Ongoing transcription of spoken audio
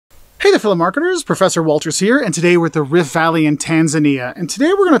Hey there, fellow marketers, Professor Wolters here, and today we're at the Rift Valley in Tanzania. And today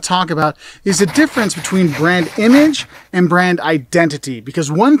we're going to talk about is the difference between brand image and brand identity.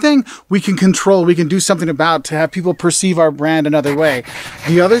 Because one thing we can control, we can do something about to have people perceive our brand another way.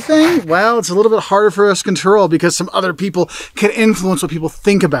 The other thing, well, it's a little bit harder for us to control because some other people can influence what people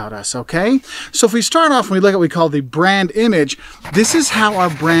think about us, okay? So if we start off and we look at what we call the brand image, this is how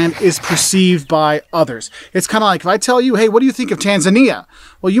our brand is perceived by others. It's kind of like if I tell you, hey, what do you think of Tanzania?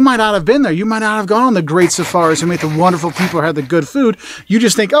 Well, you might not have been there. You might not have gone on the great safaris and met the wonderful people who had the good food. You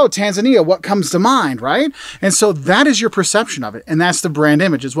just think, oh, Tanzania, what comes to mind, right? And so that is your perception of it. And that's the brand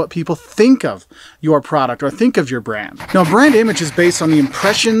image, is what people think of your product or think of your brand. Now, brand image is based on the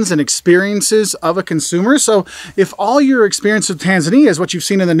impressions and experiences of a consumer. So if all your experience with Tanzania is what you've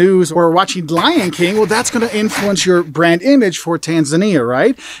seen in the news or watching Lion King, well, that's going to influence your brand image for Tanzania,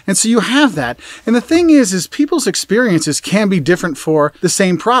 right? And so you have that. And the thing is people's experiences can be different for the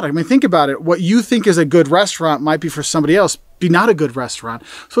same product. I mean, think about it. What you think is a good restaurant might be for somebody else be not a good restaurant.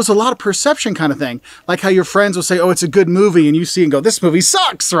 So it's a lot of perception kind of thing. Like how your friends will say, oh, it's a good movie, and you see and go, this movie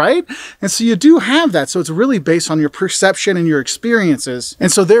sucks, right? And so you do have that. So it's really based on your perception and your experiences.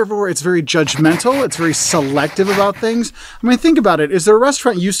 And so therefore it's very judgmental. It's very selective about things. I mean, think about it. Is there a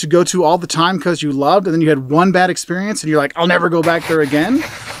restaurant you used to go to all the time because you loved, and then you had one bad experience and you're like, I'll never go back there again?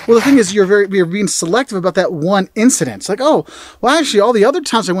 Well, the thing is you're being selective about that one incident. It's like, oh, well, actually all the other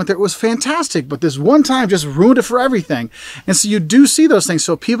times I went there, it was fantastic, but this one time just ruined it for everything. And so you do see those things.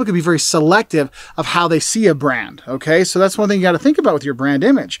 So people can be very selective of how they see a brand. Okay. So that's one thing you got to think about with your brand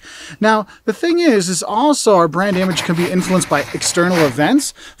image. Now, the thing is also our brand image can be influenced by external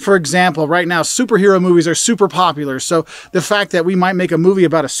events. For example, right now, superhero movies are super popular. So the fact that we might make a movie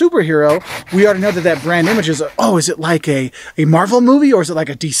about a superhero, we already know that that brand image is, oh, is it like a Marvel movie or is it like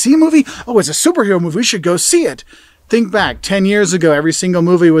a DC movie? Oh, it's a superhero movie. We should go see it. Think back 10 years ago, every single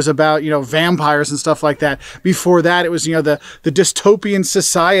movie was about, vampires and stuff like that. Before that, it was, the dystopian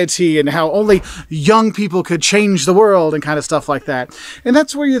society and how only young people could change the world and kind of stuff like that. And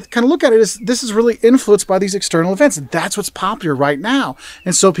that's where you kind of look at it is this is really influenced by these external events. And that's what's popular right now.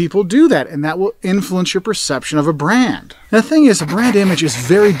 And so people do that, and that will influence your perception of a brand. And the thing is, a brand image is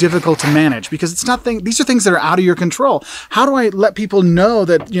very difficult to manage because it's not these are things that are out of your control. How do I let people know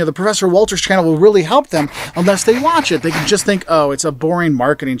that, the Professor Wolters channel will really help them unless they watch it? They can just think, oh, it's a boring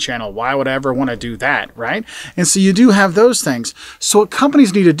marketing channel. Why would I ever want to do that, right? And so you do have those things. So what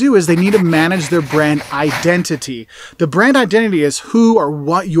companies need to do is they need to manage their brand identity. The brand identity is who or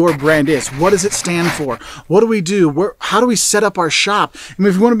what your brand is. What does it stand for? What do we do? How do we set up our shop? I mean,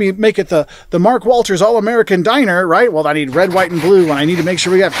 if we want to make it the Mark Wolters All-American Diner, right? Well, I need red, white, and blue, and I need to make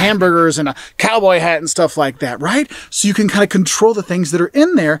sure we have hamburgers and a cowboy hat and stuff like that, right? So you can kind of control the things that are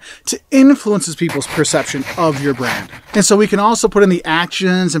in there to influence people's perception of your brand. And so we can also put in the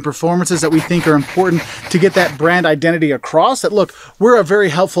actions and performances that we think are important to get that brand identity across, that look, we're a very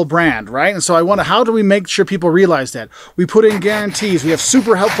helpful brand, right? And so how do we make sure people realize that? We put in guarantees. We have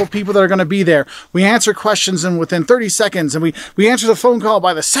super helpful people that are going to be there. We answer questions within 30 seconds, and we answer the phone call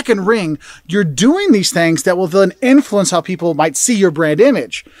by the second ring. You're doing these things that will then influence how people might see your brand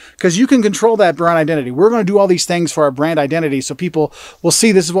image, because you can control that brand identity. We're going to do all these things for our brand identity so people will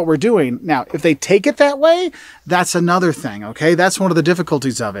see this is what we're doing. Now, if they take it that way, that's another thing, okay? That's one of the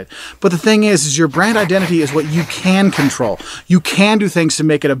difficulties of it. But the thing is your brand identity is what you can control. You can do things to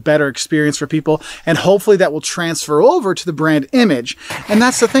make it a better experience for people, and hopefully that will transfer over to the brand image. And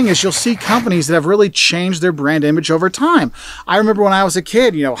that's the thing is you'll see companies that have really changed their brand image over time. I remember when I was a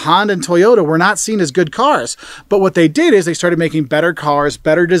kid, Honda and Toyota were not seen as good cars, but what they did is they started making better cars,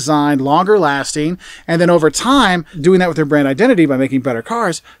 better design, longer lasting, and then over time, doing that with their brand identity by making better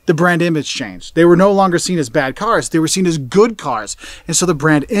cars, the brand image changed. They were no longer seen as bad cars. They were seen as good cars. And so the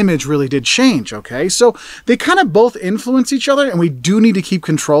brand image really did change, okay? So they kind of both influence each other, and we do need to keep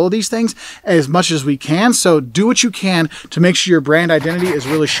control of these things as much as we can. So do what you can to make sure your brand identity is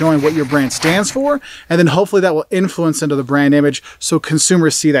really showing what your brand stands for, and then hopefully that will influence into the brand image so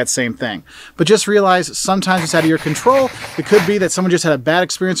consumers see that same thing. But just realize sometimes it's out of your control. It could be that someone just had a bad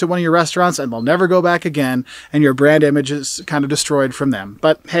experience at one of your restaurants and they'll never go back again, and your brand image is kind of destroyed from them.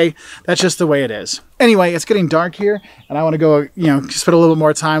 But hey, that's just the way it is. Anyway, it's getting dark here, and I want to go, spend a little bit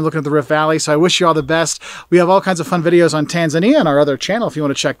more time looking at the Rift Valley. So I wish you all the best. We have all kinds of fun videos on Tanzania on our other channel if you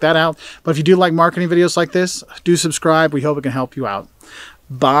want to check that out. But if you do like marketing videos like this, do subscribe. We hope it can help you out.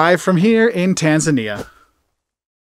 Bye from here in Tanzania.